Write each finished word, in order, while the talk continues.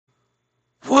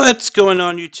What's going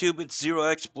on YouTube? It's Zero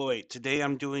Exploit. Today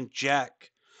I'm doing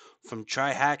Jack from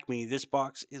TRYHACKME. This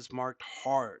box is marked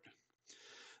hard.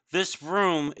 This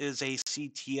room is a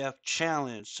CTF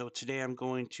challenge, so today I'm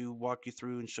going to walk you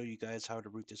through and show you guys how to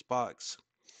root this box.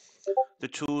 The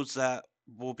tools that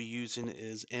we'll be using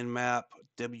is Nmap,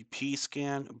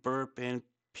 wpscan, Burp, and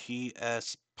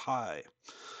pspy.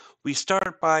 We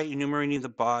start by enumerating the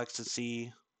box to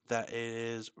see that it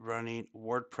is running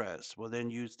WordPress. We'll then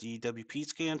use the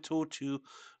wpscan tool to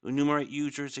enumerate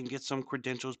users and get some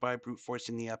credentials by brute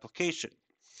forcing the application.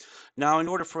 Now, in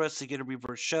order for us to get a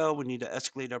reverse shell, we need to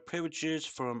escalate our privileges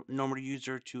from normal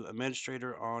user to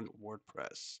administrator on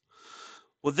WordPress.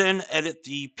 We'll then edit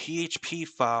the PHP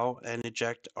file and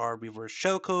inject our reverse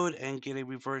shellcode and get a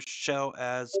reverse shell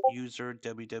as user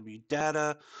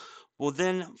www.data. We'll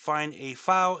then find a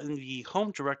file in the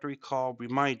home directory called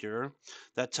reminder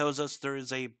that tells us there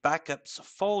is a backups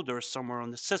folder somewhere on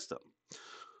the system.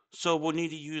 So we'll need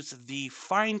to use the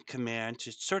find command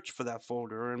to search for that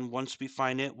folder, and once we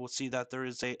find it, we'll see that there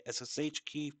is a SSH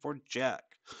key for Jack.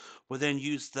 We'll then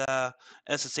use the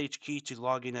SSH key to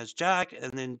log in as Jack,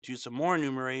 and then do some more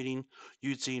enumerating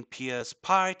using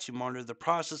pspy to monitor the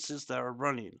processes that are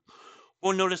running.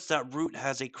 We'll notice that root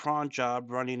has a cron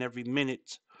job running every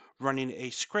minute, running a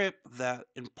script that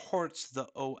imports the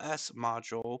OS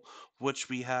module, which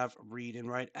we have read and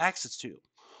write access to.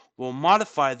 We'll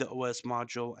modify the OS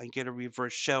module and get a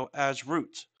reverse shell as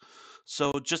root.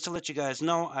 So just to let you guys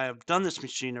know, I have done this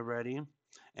machine already.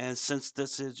 And since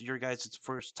this is your guys'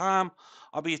 first time,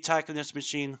 I'll be attacking this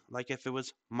machine like if it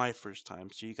was my first time,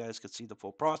 so you guys can see the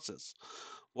full process.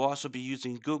 We'll also be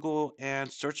using Google and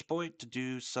Searchpoint to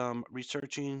do some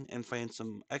researching and find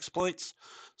some exploits.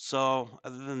 So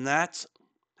other than that,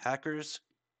 hackers,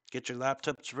 get your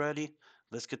laptops ready.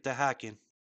 Let's get to hacking.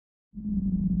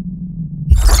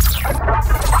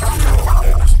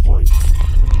 Exploit.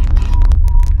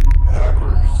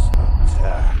 Hackers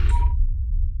attack.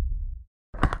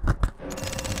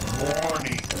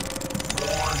 Warning.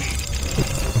 Warning.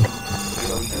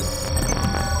 Failure.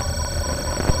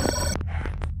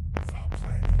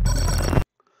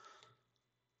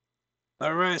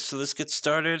 Alright, so let's get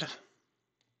started.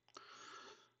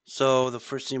 So the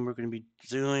first thing we're going to be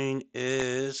doing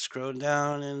is scroll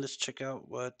down and let's check out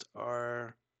what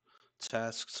our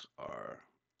tasks are.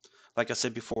 Like I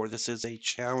said before, this is a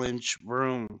challenge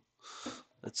room.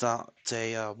 It's not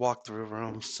a walkthrough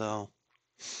room, so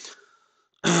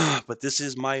but this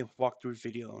is my walkthrough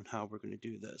video on how we're going to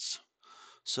do this.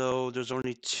 So there's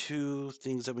only two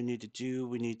things that we need to do.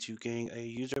 We need to gain a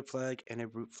user flag and a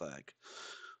root flag.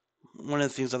 One of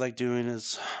the things I like doing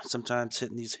is sometimes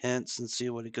hitting these hints and see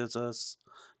what it gives us.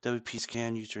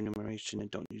 wpscan, use your enumeration, and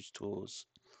don't use tools.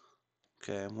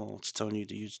 Okay, well, it's telling you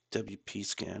to use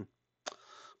wpscan,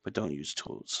 but don't use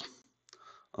tools.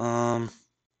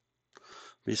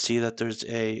 We see that there's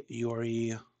a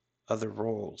URE other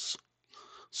roles.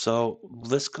 So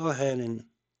let's go ahead and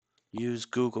use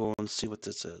Google and see what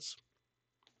this is.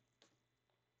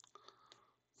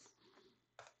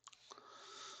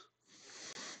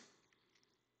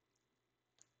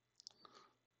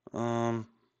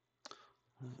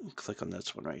 Click on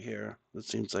this one right here. This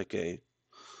seems like a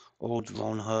old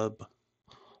Lone Hub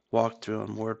walkthrough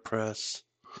on WordPress.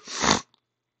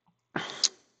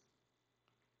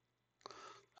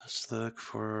 Let's look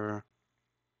for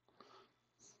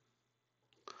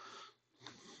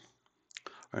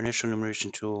our initial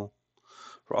enumeration tool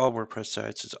for all WordPress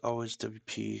sites is always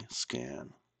wpscan.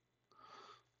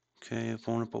 Okay,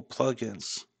 vulnerable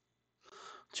plugins.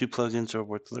 Two plugins are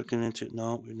worth looking into.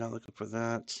 No, we're not looking for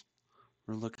that.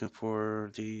 We're looking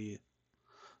for the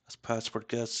password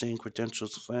guessing,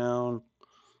 credentials found,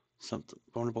 some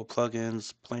vulnerable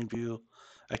plugins, plain view,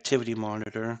 activity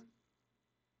monitor.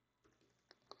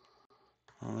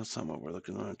 Oh, that's not what we're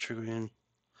looking at. Triggering,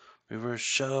 reverse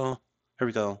shell. Here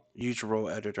we go. User role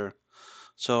editor.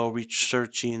 So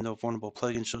researching the vulnerable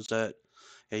plugin shows that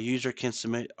a user can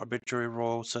submit arbitrary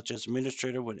roles such as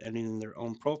administrator when editing their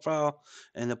own profile,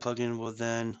 and the plugin will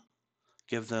then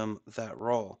give them that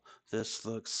role. This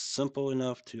looks simple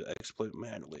enough to exploit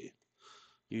manually.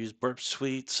 Use Burp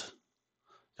Suite.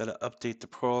 Gotta update the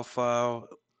profile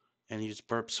and use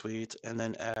Burp Suite, and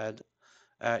then add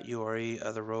at URE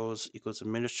other roles equals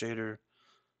administrator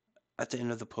at the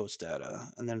end of the post data,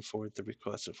 and then forward the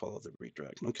request and follow the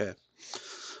redirect. Okay.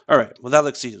 All right. Well, that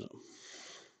looks easy.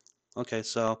 Okay,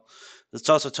 so it's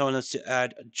also telling us to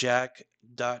add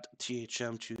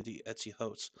jack.thm to the Etsy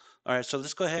host. All right, so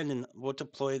let's go ahead and we'll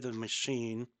deploy the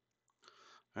machine.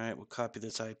 All right, we'll copy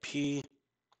this IP,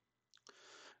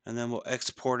 and then we'll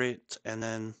export it, and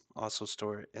then also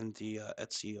store it in the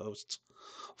Etsy host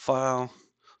file.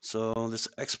 So this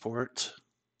export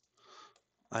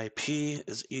IP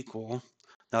is equal.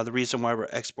 Now the reason why we're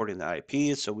exporting the IP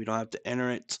is so we don't have to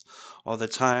enter it all the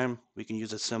time. We can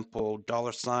use a simple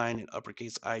 $ in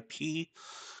uppercase IP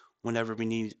whenever we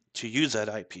need to use that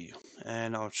IP.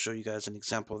 And I'll show you guys an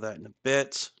example of that in a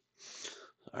bit.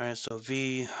 All right, so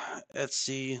v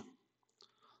Etsy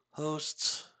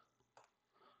hosts.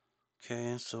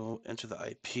 Okay, so enter the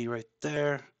IP right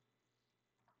there.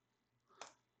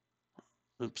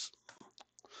 Oops.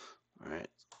 All right,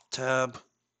 tab,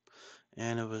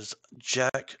 and it was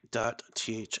jack.thm.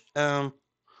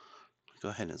 Go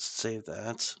ahead and save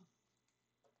that.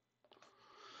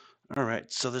 All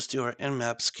right, so let's do our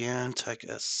Nmap scan, tag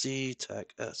SC, tag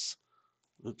S,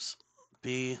 oops,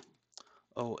 B,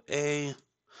 O, A,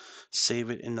 save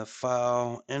it in the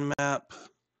file Nmap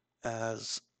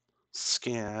as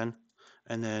scan,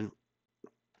 and then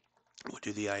we'll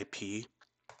do the IP.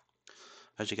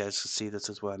 As you guys can see, this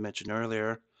is what I mentioned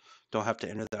earlier. Don't have to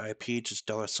enter the IP, just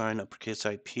 $ uppercase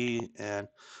IP, and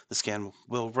the scan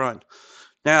will run.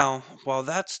 Now, while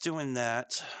that's doing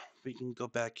that, we can go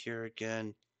back here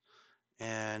again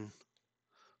and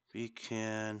we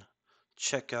can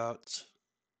check out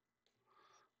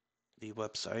the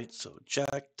website. So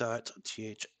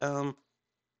jack.thm.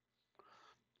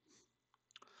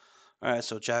 All right,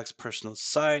 so Jack's personal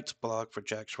site, blog for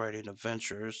Jack's writing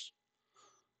adventures.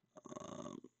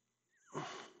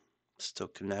 Still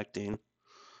connecting.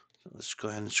 So let's go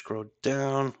ahead and scroll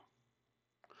down.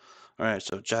 All right,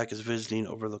 so Jack is visiting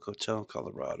Overlook Hotel in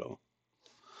Colorado.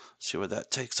 See where that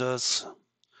takes us.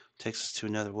 Takes us to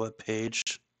another web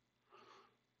page.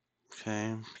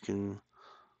 Okay, we can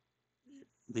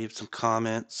leave some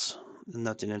comments.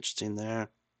 Nothing interesting there.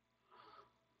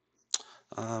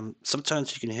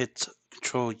 Sometimes you can hit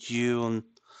Control U, and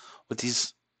with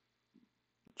these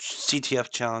CTF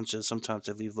challenges, sometimes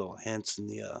they leave little hints in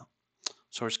the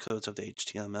source codes of the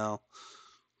HTML,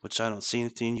 which I don't see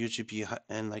anything. Usually be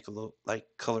in like a little like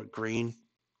color green.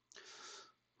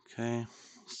 Okay,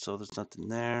 so there's nothing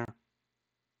there.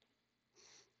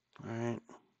 All right,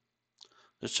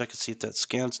 let's check and see if that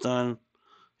scan's done.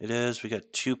 It is. We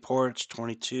got 2 ports,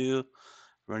 22,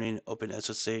 running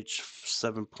OpenSSH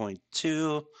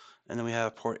 7.2, and then we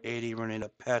have port 80 running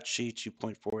Apache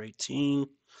 2.418.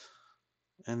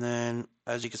 And then,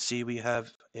 as you can see, we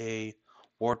have a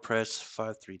WordPress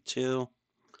 532,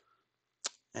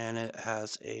 and it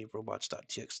has a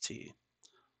robots.txt.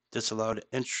 Disallowed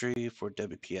entry for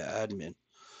wp-admin.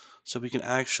 So we can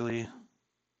actually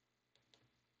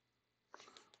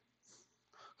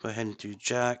go ahead and do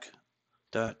jack.thm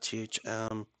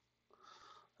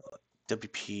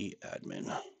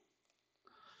wp-admin.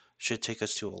 Should take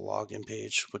us to a login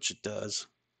page, which it does.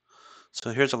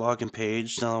 So here's a login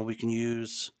page. Now we can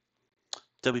use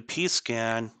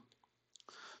wpscan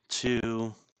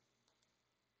to,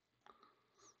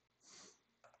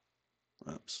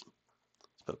 oops,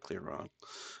 spelled clear wrong,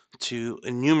 to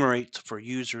enumerate for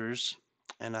users.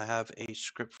 And I have a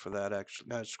script for that, actually,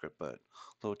 not a script, but a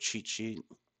little cheat sheet.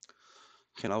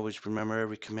 Can't always remember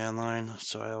every command line,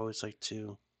 so I always like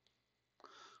to,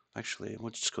 actually, we'll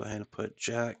just go ahead and put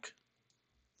jack.thm.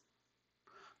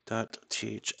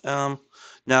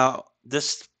 Now,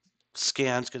 this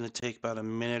scan is going to take about a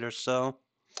minute or so.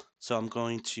 So I'm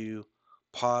going to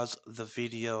pause the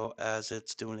video as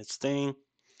it's doing its thing,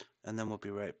 and then we'll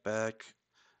be right back.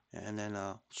 And then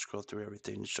I'll scroll through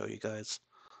everything to show you guys.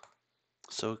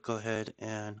 So go ahead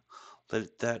and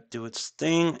let that do its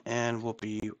thing, and we'll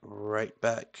be right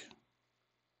back.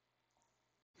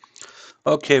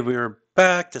 Okay, we're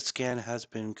back. The scan has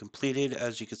been completed.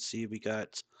 As you can see, we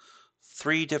got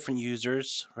 3 different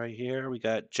users right here. We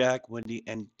got Jack, Wendy,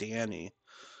 and Danny.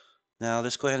 Now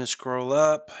let's go ahead and scroll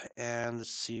up and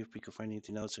let's see if we can find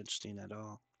anything else interesting at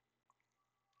all.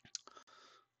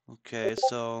 Okay,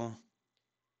 so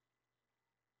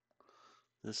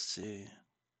let's see.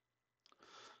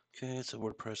 Okay, it's a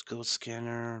WordPress Ghost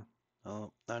Scanner.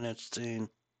 Oh, not interesting.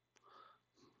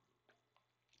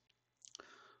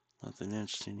 Nothing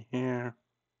interesting here.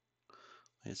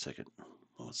 Wait a second.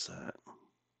 What was that?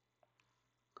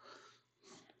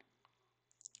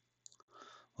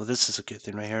 Well, this is a good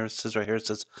thing right here. It says right here, it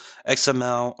says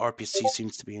XML RPC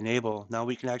seems to be enabled. Now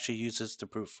we can actually use this to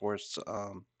brute force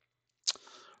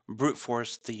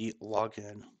the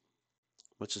login,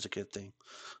 which is a good thing.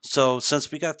 So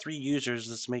since we got 3 users,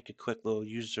 let's make a quick little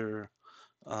user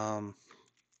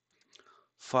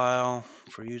file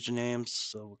for usernames.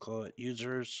 So we'll call it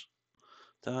users.txt.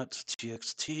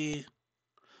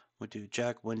 We'll do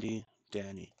Jack, Wendy,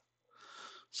 Danny.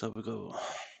 So we go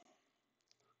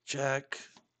Jack,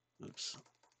 oops,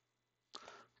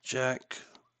 Jack,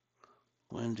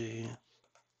 Wendy,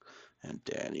 and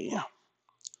Danny.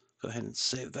 Go ahead and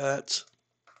save that.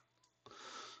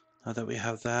 Now that we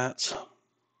have that.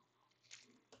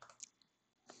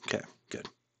 Okay, good.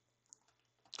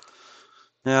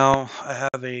 Now I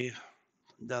have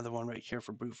another one right here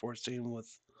for brute forcing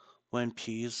with when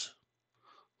P's.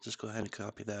 Just go ahead and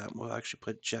copy that. We'll actually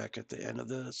put Jack at the end of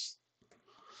this.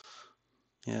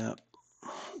 Yeah.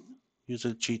 Use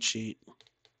a cheat sheet.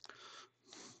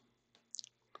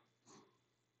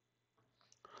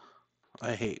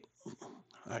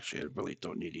 Actually, I really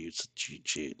don't need to use a cheat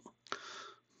sheet.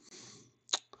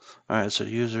 Alright, so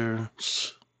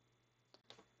users.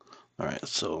 Alright,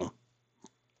 so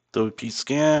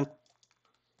wpscan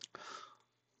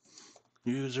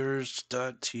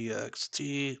users.txt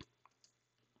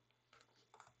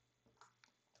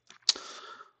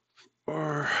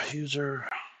or user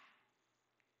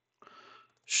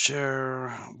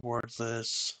share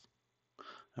wordless.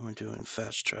 And we're doing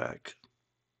fast track.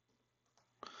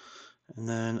 And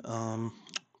then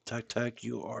tag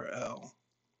URL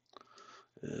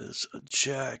is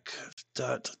jack.thm.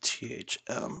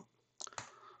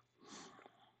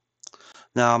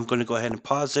 Now I'm going to go ahead and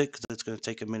pause it because it's going to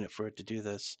take a minute for it to do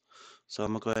this. So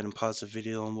I'm going to go ahead and pause the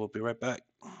video and we'll be right back.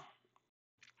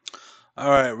 All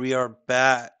right, we are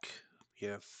back. We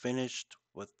have finished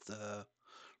with the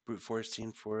brute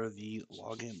forcing for the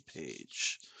login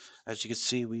page. As you can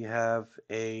see, we have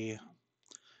a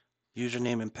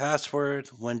username and password,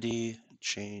 Wendy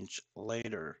change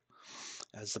later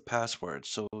as the password.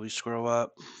 So we scroll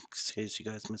up in case you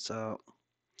guys miss out.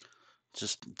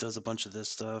 Just does a bunch of this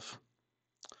stuff.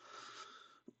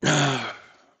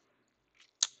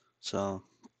 So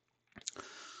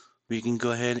we can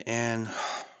go ahead and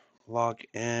log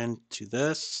in to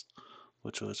this,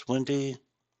 which was Wendy,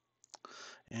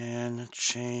 and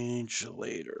change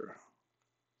later.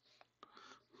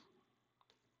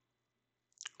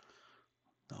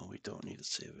 No, we don't need to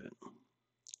save it.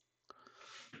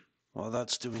 While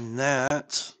that's doing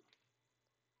that,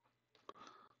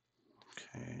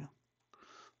 okay,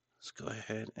 let's go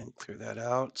ahead and clear that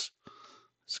out.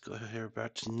 Let's go ahead here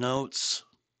back to notes.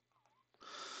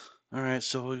 All right,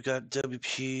 so we've got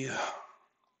WP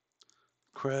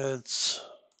creds.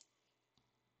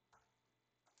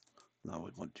 No,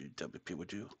 we won't do WP, we'll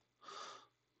do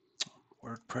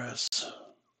WordPress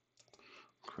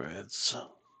creds.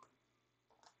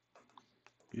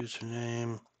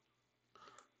 Username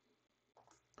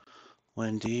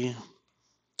Wendy.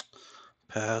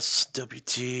 Pass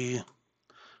WT.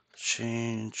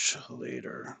 Change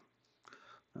later.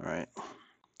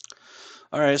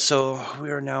 All right, so we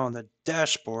are now on the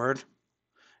dashboard,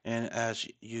 and as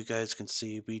you guys can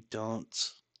see, we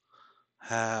don't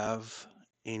have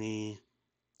any,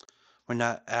 we're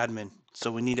not admin,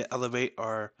 so we need to elevate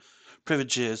our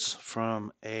privileges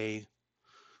from a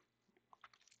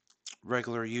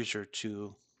regular user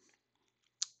to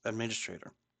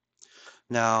administrator.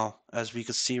 Now, as we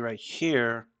can see right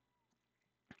here,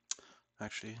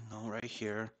 actually, no, right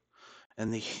here,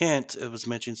 and the hint, it was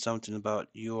mentioning something about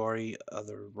URI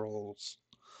other roles.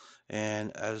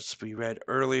 And as we read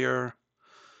earlier,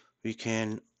 we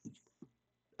can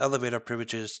elevate our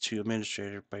privileges to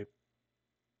administrator by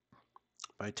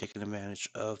taking advantage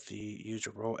of the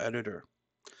user role editor.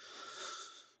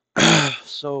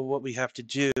 So what we have to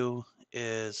do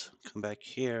is come back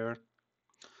here.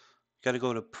 Got to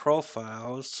go to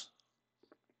profiles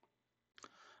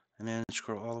and then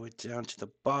scroll all the way down to the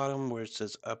bottom where it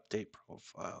says update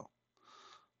profile.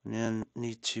 And then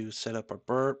need to set up our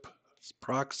burp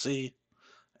proxy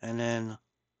and then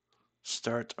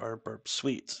start our burp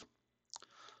suite.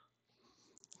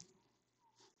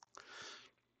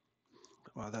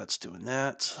 While that's doing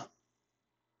that,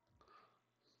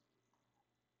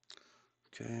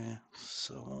 okay,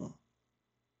 so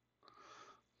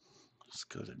let's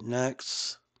go to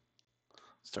next,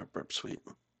 start burp suite.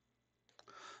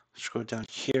 Scroll down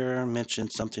here, mention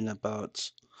something about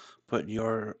put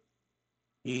your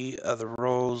other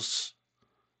roles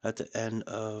at the end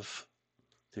of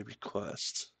the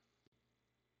request.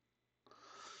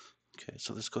 Okay,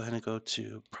 so let's go ahead and go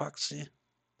to proxy.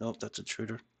 Nope, that's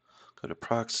intruder. Go to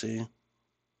proxy.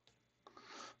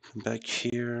 Come back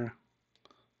here.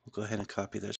 We'll go ahead and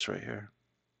copy this right here.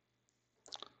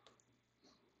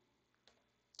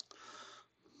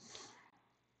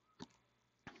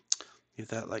 Leave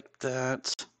that like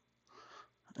that.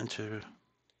 Enter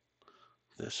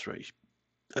this right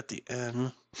at the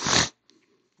end,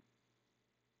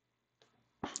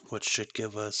 which should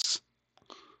give us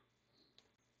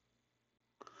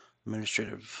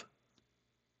administrative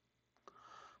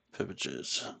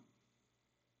privileges.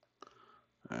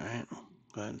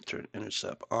 Go ahead and turn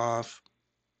intercept off.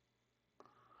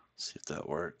 See if that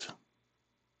worked.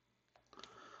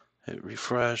 Hit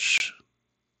refresh.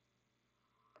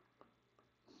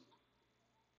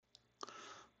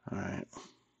 All right.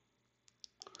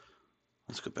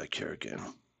 Let's go back here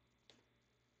again.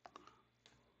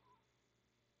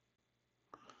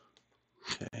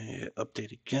 Okay,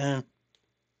 update again.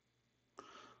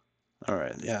 All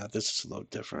right, yeah, this is a little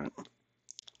different.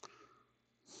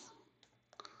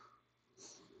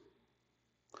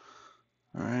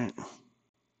 All right.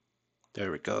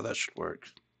 There we go, that should work.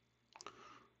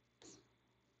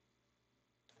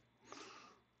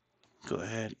 Go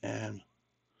ahead and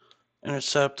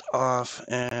intercept off,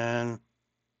 and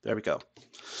there we go.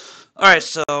 All right,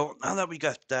 so now that we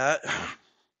got that,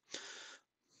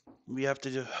 we have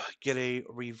to get a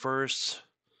reverse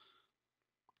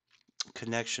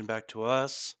connection back to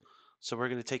us. So we're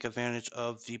going to take advantage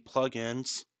of the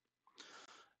plugins.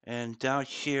 And down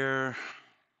here,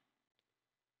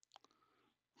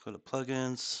 go to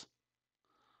plugins,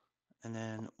 and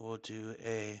then we'll do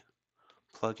a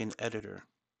plugin editor.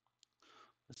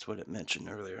 That's what it mentioned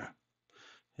earlier.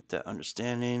 Hit that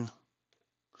understanding.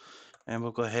 And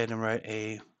we'll go ahead and write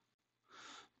a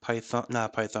Python,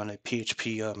 not Python, a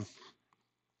PHP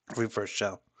reverse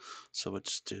shell. So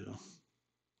let's do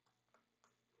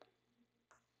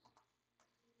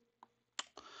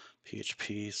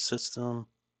PHP system.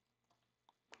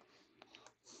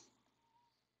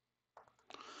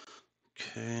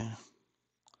 Okay.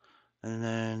 And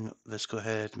then let's go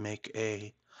ahead and make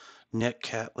a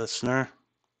netcat listener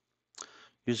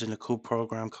using a cool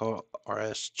program called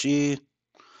RSG.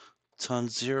 Ton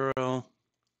 0. And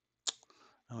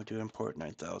we'll do import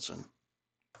 9000.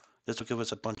 This will give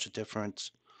us a bunch of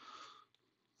different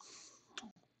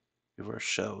reverse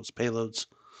shells, payloads.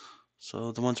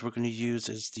 So the ones we're going to use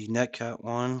is the netcat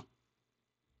one.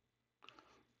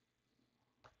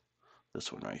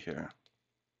 This one right here.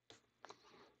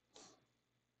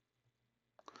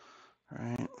 All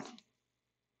right.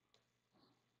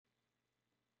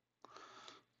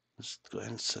 Let's go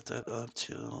ahead and set that up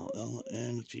to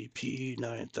LNVP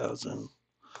 9000.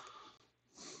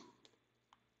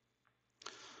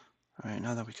 All right,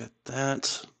 now that we got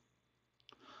that,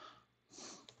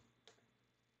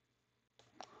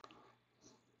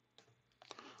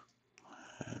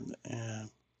 and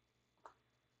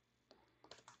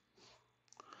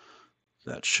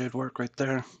that should work right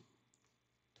there.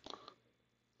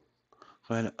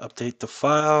 Go ahead and update the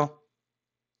file.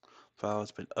 File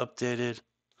has been updated.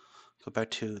 Go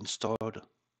back to installed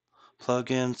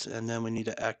plugins, and then we need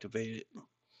to activate it.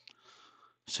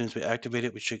 As soon as we activate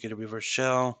it, we should get a reverse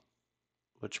shell,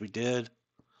 which we did,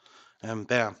 and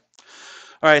bam.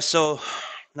 All right, so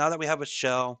now that we have a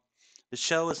shell, the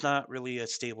shell is not really a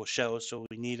stable shell, so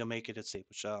we need to make it a stable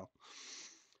shell.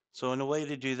 So in a way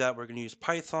to do that, we're going to use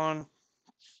Python,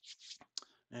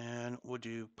 and we'll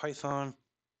do Python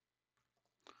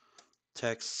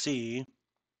text C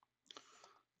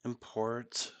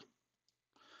import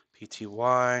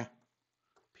pty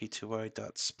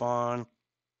pty.spawn.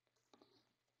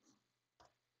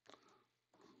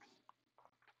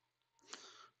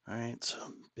 All right,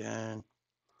 then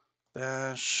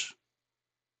bash,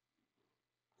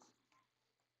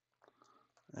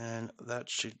 and that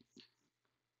should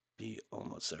be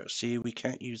almost there. See, we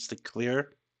can't use the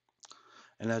clear,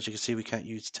 and as you can see, we can't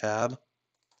use tab.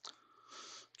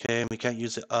 Okay, and we can't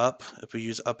use it up. If we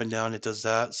use up and down, it does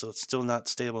that, so it's still not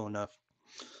stable enough.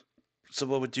 So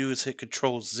what we do is hit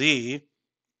Control Z,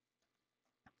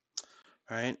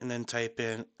 right, and then type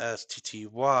in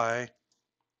stty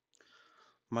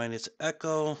minus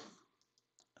echo,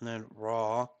 and then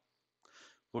raw.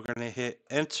 We're going to hit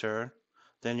enter.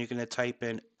 Then you're going to type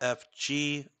in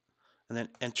FG and then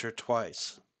enter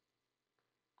twice.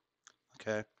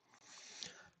 Okay.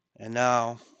 And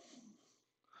now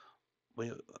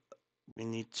we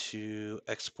need to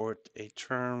export a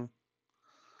term.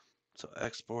 So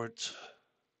export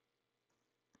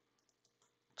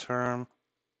term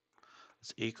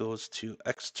is equals to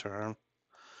x term.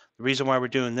 The reason why we're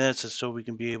doing this is so we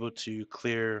can be able to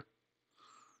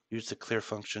use the clear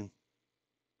function,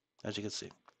 as you can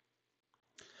see.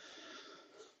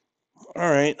 All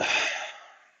right.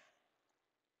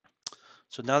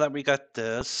 So now that we got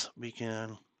this, we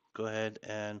can go ahead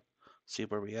and see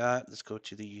where we at. Let's go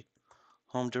to the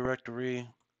home directory.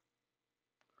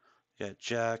 We got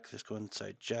Jack. Let's go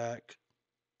inside Jack.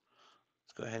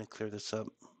 Let's go ahead and clear this up.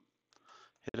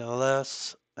 Hit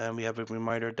ls, and we have a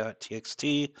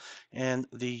reminder.txt and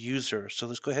the user. So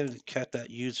let's go ahead and cat that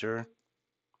user.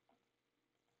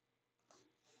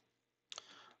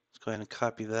 Let's go ahead and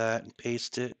copy that and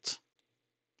paste it.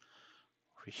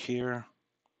 right here.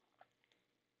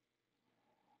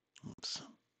 Oops.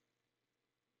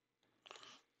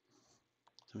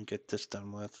 Let me get this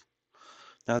done with.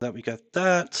 Now that we got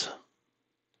that,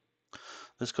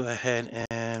 let's go ahead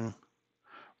and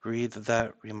read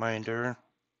that reminder.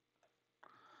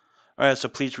 All right, so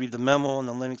please read the memo on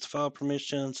the Linux file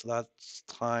permissions. Last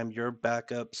time your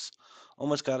backups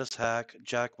almost got us hacked.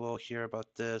 Jack will hear about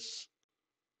this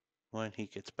when he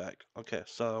gets back. Okay,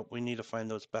 so we need to find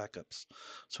those backups.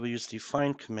 So we use the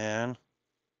find command.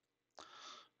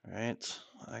 All right,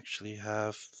 I actually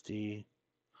have the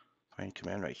find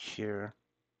command right here.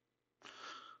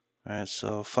 All right,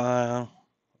 so file,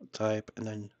 type, and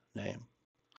then name.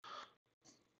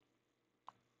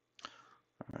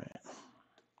 All right.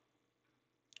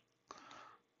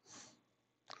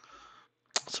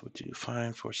 So we do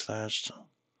find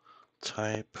 /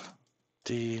 type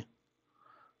D.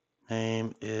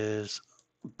 Name is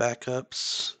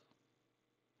backups.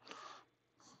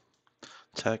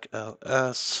 Tech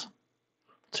ls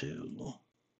to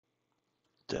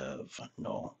dev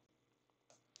null.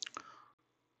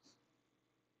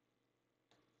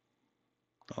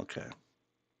 Okay.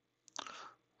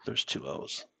 There's 2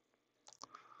 O's.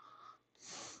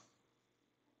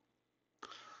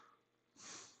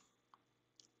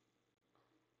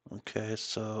 Okay,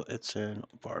 so it's in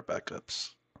var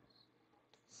backups.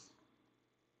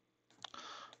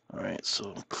 All right,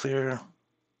 so clear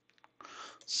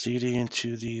cd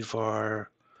into the var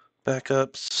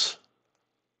backups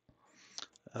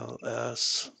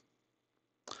ls,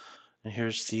 and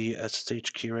here's the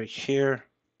SSH key right here.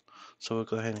 So we'll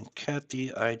go ahead and cat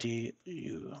the ID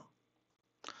u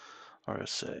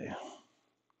RSA.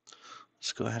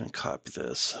 Let's go ahead and copy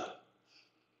this.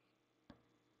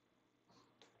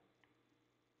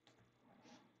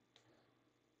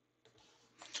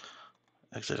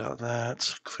 Exit out that,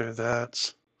 clear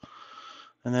that.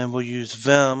 And then we'll use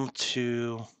vim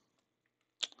to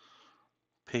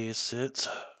paste it.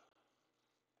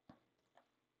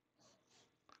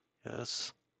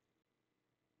 Yes.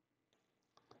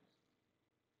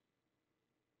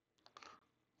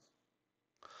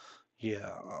 Yeah,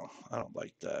 I don't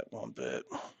like that one bit.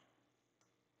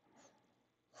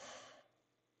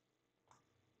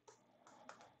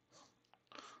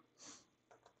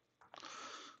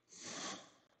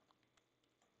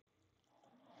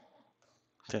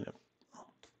 Then it,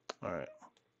 all right,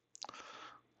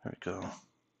 there we go. Go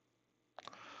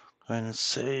ahead and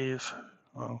save.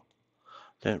 Oh,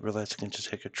 didn't realize I can just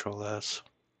hit Control S.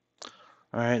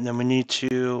 All right, and then we need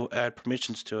to add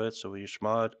permissions to it. So we use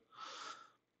mod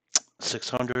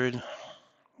 600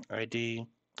 ID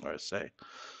RSA.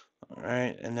 All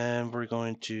right, and then we're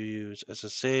going to use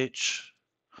SSH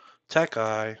tech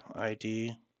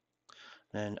ID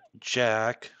and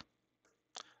jack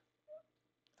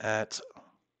at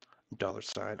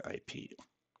 $IP.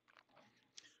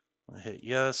 I hit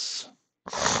yes.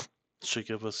 Should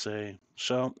give us a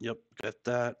shell. Yep, got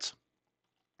that.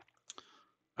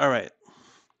 All right.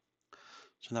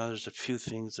 So now there's a few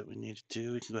things that we need to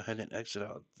do. We can go ahead and exit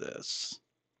out this.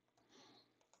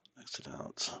 Exit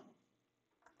out.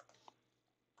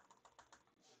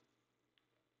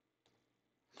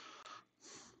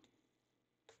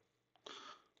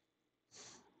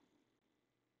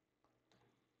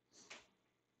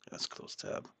 Let's close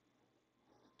tab.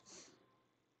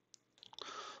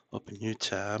 Open new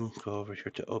tab. Go over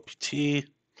here to OPT.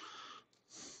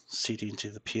 CD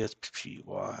into the pspy.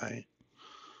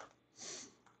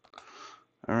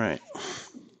 All right.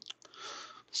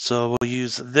 So we'll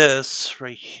use this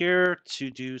right here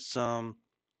to do some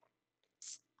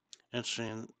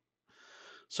interesting.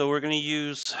 So we're going to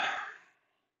use,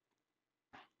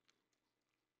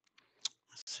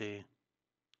 let's see.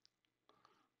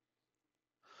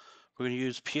 We're going to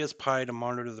use pspy to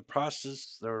monitor the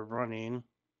process that are running.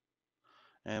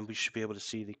 And we should be able to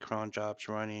see the cron jobs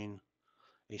running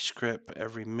a script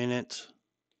every minute.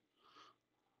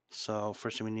 So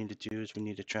first thing we need to do is we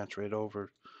need to transfer it over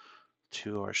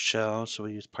to our shell. So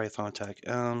we use Python tag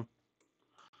m,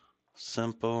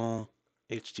 simple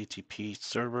HTTP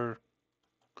server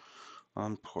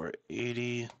on port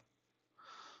 80.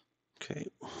 Okay,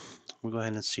 we'll go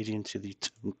ahead and cd into the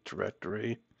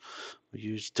directory. We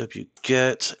use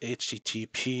wget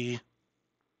HTTP.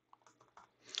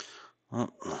 Oh,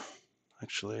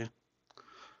 actually,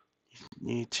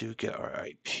 need to get our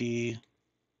IP.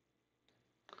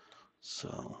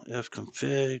 So if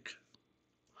config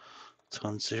it's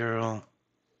on 0.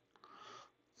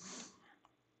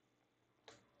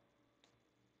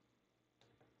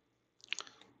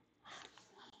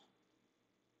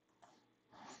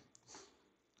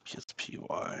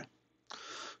 pspy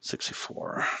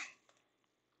 64.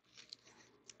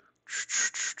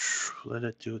 Let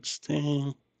it do its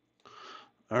thing.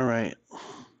 All right.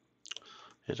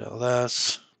 Hit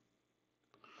ls.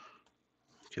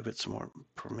 Give it some more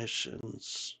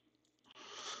permissions.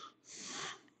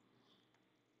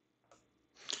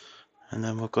 And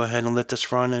then we'll go ahead and let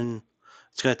this run, and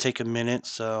it's going to take a minute,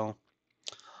 so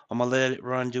I'm going to let it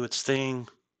run, do its thing.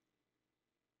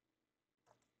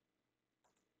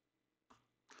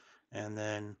 And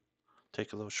then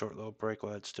take a short little break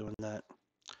while it's doing that.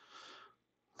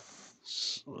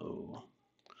 So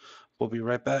we'll be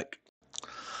right back.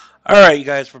 All right, you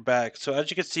guys, we're back. So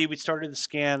as you can see, we started the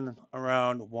scan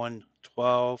around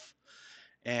 1:12,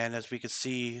 and as we can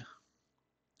see,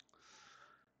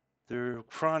 the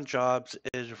cron jobs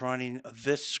is running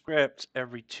this script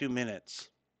every 2 minutes.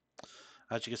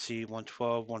 As you can see,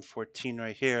 1:12, 1:14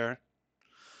 right here.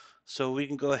 So we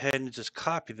can go ahead and just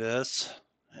copy this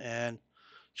and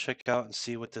check out and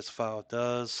see what this file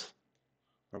does,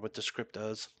 or what the script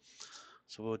does.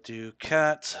 So we'll do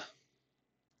cat.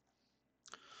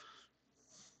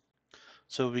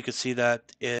 So we can see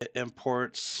that it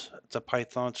imports the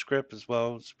Python script as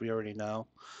well, as we already know.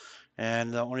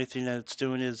 And the only thing that it's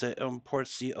doing is it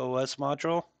imports the OS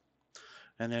module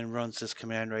and then runs this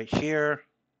command right here.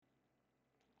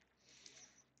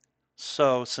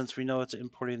 So since we know it's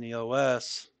importing the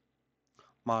OS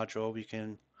module, we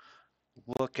can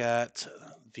look at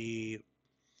the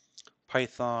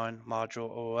Python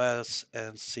module OS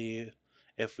and see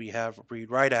if we have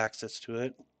read-write access to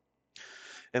it.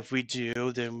 If we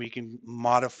do, then we can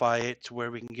modify it to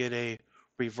where we can get a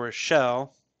reverse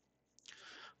shell.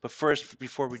 But first,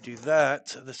 before we do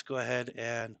that, let's go ahead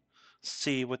and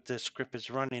see what this script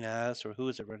is running as, or who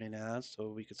is it running as, so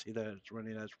we can see that it's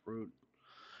running as root.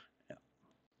 Yeah.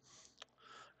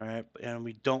 All right, and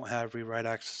we don't have rewrite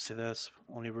access to this,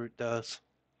 only root does.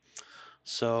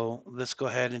 So let's go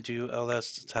ahead and do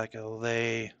ls attack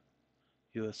la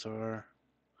usr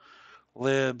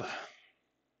lib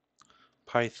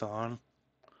python.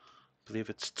 I believe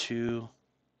it's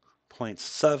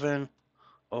 2.7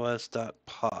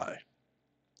 os.py.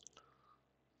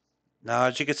 Now,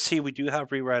 as you can see, we do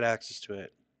have rewrite access to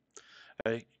it.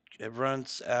 Right? It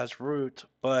runs as root,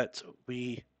 but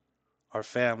we are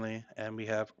family and we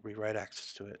have rewrite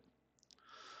access to it.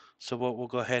 So what we'll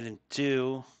go ahead and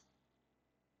do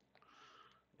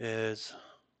is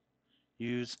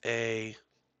use a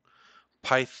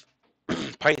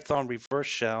Python reverse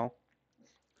shell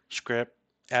script,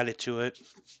 add it to it,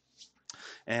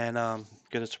 and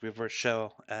get us a reverse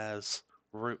shell as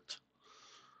root.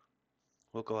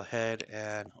 We'll go ahead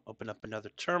and open up another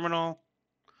terminal.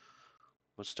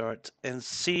 We'll start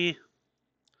nc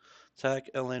attack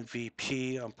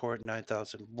lnvp on port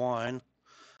 9001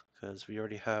 because we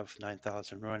already have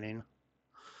 9000 running.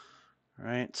 All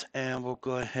right, and we'll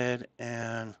go ahead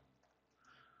and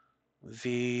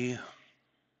use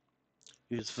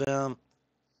vim.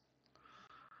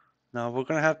 Now we're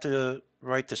going to have to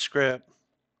write the script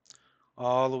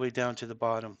all the way down to the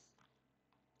bottom.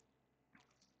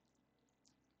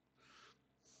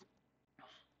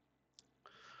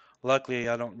 Luckily,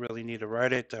 I don't really need to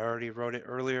write it. I already wrote it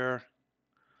earlier.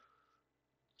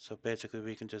 So basically,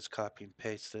 we can just copy and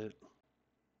paste it.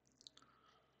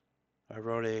 I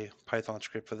wrote a Python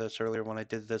script for this earlier when I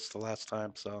did this the last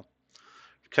time, so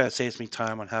it kind of saves me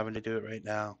time on having to do it right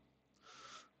now.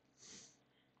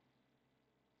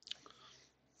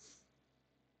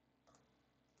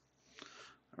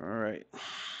 All right.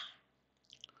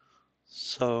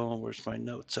 So where's my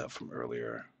notes at from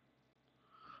earlier?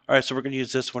 All right, so we're going to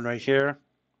use this one right here.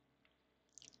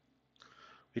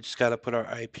 We just got to put our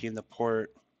IP in the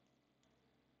port.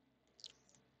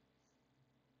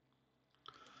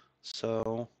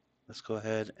 So let's go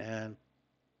ahead and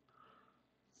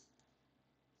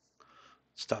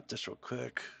stop this real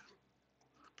quick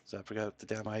because I forgot the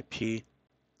damn IP.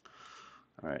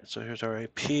 All right, so here's our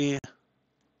IP.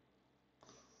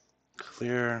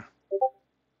 Clear.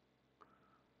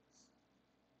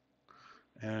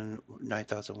 And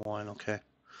 9001, okay.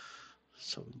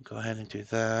 So we can go ahead and do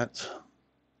that.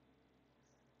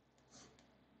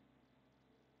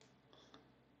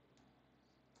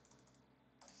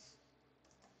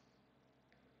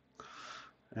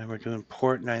 And we're doing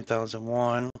port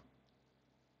 9001.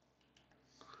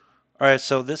 All right,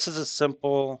 so this is a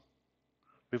simple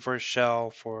reverse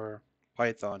shell for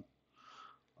Python.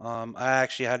 I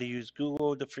actually had to use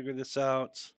Google to figure this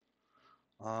out.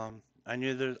 I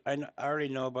already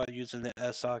know about using the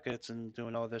S sockets and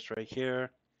doing all this right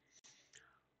here.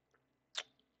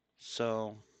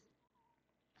 So,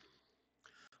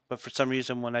 but for some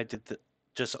reason when I did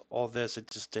just all this,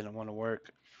 it just didn't want to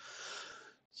work.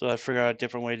 So I figured out a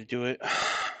different way to do it.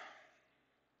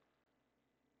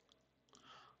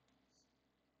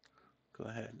 go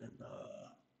ahead and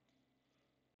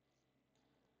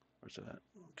where's that?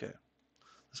 Okay,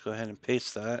 let's go ahead and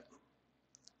paste that.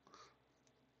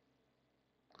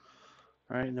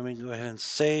 All right, and then we can go ahead and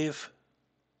save.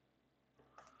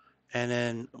 And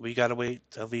then we gotta wait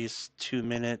at least 2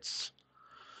 minutes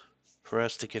for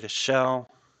us to get a shell.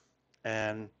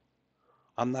 And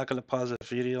I'm not gonna pause the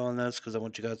video on this because I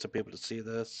want you guys to be able to see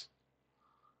this.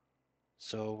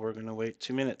 So we're gonna wait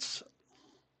 2 minutes.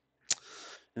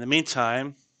 In the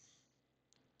meantime,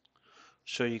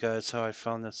 show you guys how I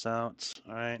found this out.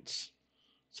 All right,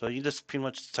 so you just pretty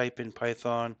much type in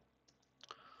Python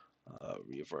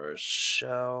reverse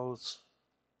shells.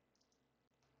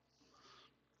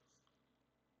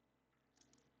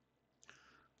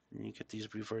 And you get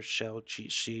these reverse shell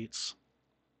cheat sheets.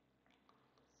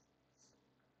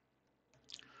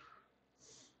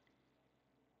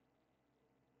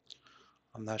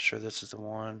 I'm not sure this is the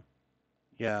one.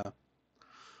 Yeah,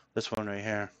 this one right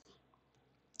here,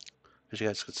 as you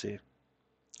guys can see.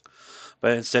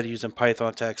 But instead of using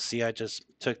Python text, see, I just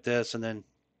took this and then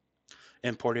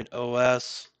imported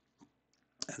OS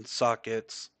and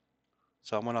sockets.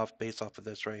 So I went off based off of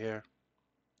this right here.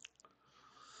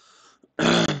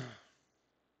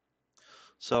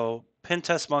 So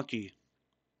Pentest Monkey,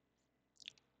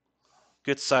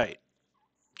 good site,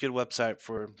 good website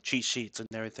for cheat sheets and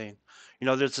everything. You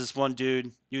know, there's this one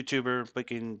dude, YouTuber,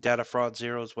 making data fraud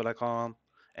zero is what I call him,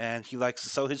 and he likes to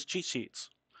sell his cheat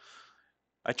sheets.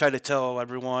 I try to tell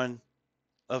everyone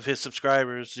of his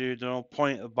subscribers, dude, there's no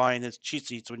point of buying his cheat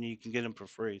sheets when you can get them for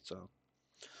free. So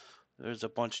there's a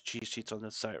bunch of cheat sheets on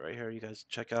this site right here. You guys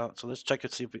check out. So let's check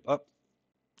and see if we. Oh,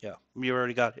 yeah, we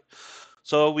already got it.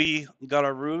 So we got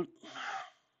our root.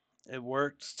 It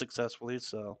worked successfully,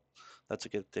 so that's a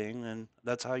good thing. And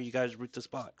that's how you guys root this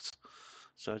box.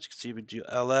 So as you can see, we do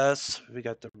ls. We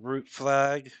got the root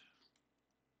flag.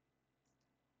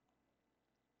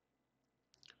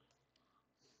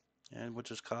 And we'll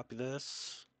just copy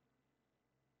this.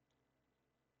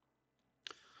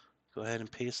 Go ahead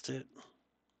and paste it.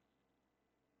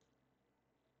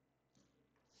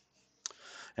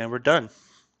 And we're done.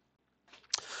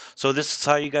 So this is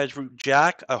how you guys root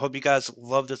Jack. I hope you guys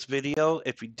love this video.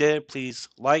 If you did, please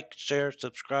like, share,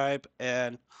 subscribe,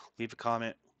 and leave a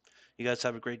comment. You guys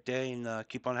have a great day and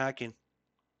keep on hacking.